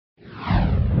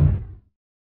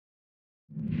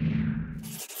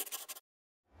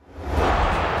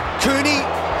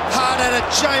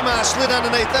Jamar slid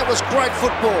underneath. That was great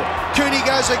football. Cooney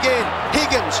goes again.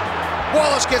 Higgins.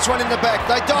 Wallace gets one in the back.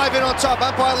 They dive in on top.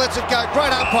 Umpire lets it go.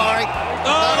 Great umpiring.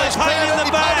 Oh, He's paid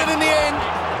it in the end.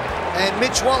 And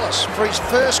Mitch Wallis for his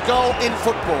first goal in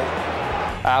football.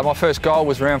 My first goal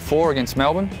was round 4 against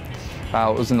Melbourne.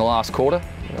 It was in the last quarter.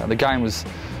 The game was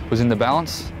in the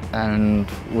balance, and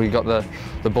we got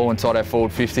the ball inside our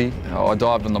forward 50. I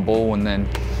dived on the ball and then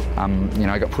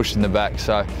got pushed in the back.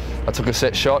 So I took a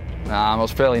set shot. I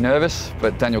was fairly nervous,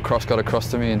 but Daniel Cross got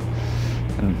across to me and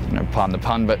pardon the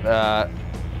pun, but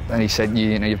and he said,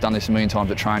 you've done this a million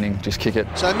times at training, just kick it.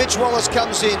 So Mitch Wallis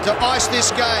comes in to ice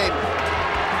this game.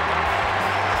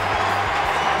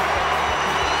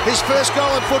 His first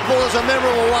goal in football is a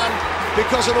memorable one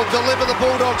because it will deliver the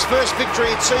Bulldogs' first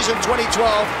victory in season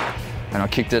 2012. And I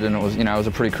kicked it, and it was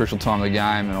a pretty crucial time of the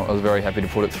game, and I was very happy to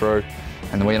put it through.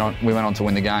 And we went on to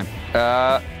win the game.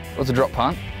 It was a drop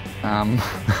punt,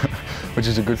 which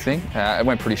is a good thing. It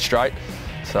went pretty straight,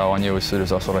 so I knew as soon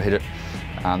as I sort of hit it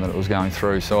that it was going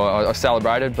through. So I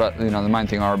celebrated, but the main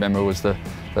thing I remember was the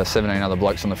 17 other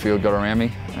blokes on the field got around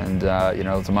me, and it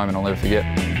was a moment I'll never forget.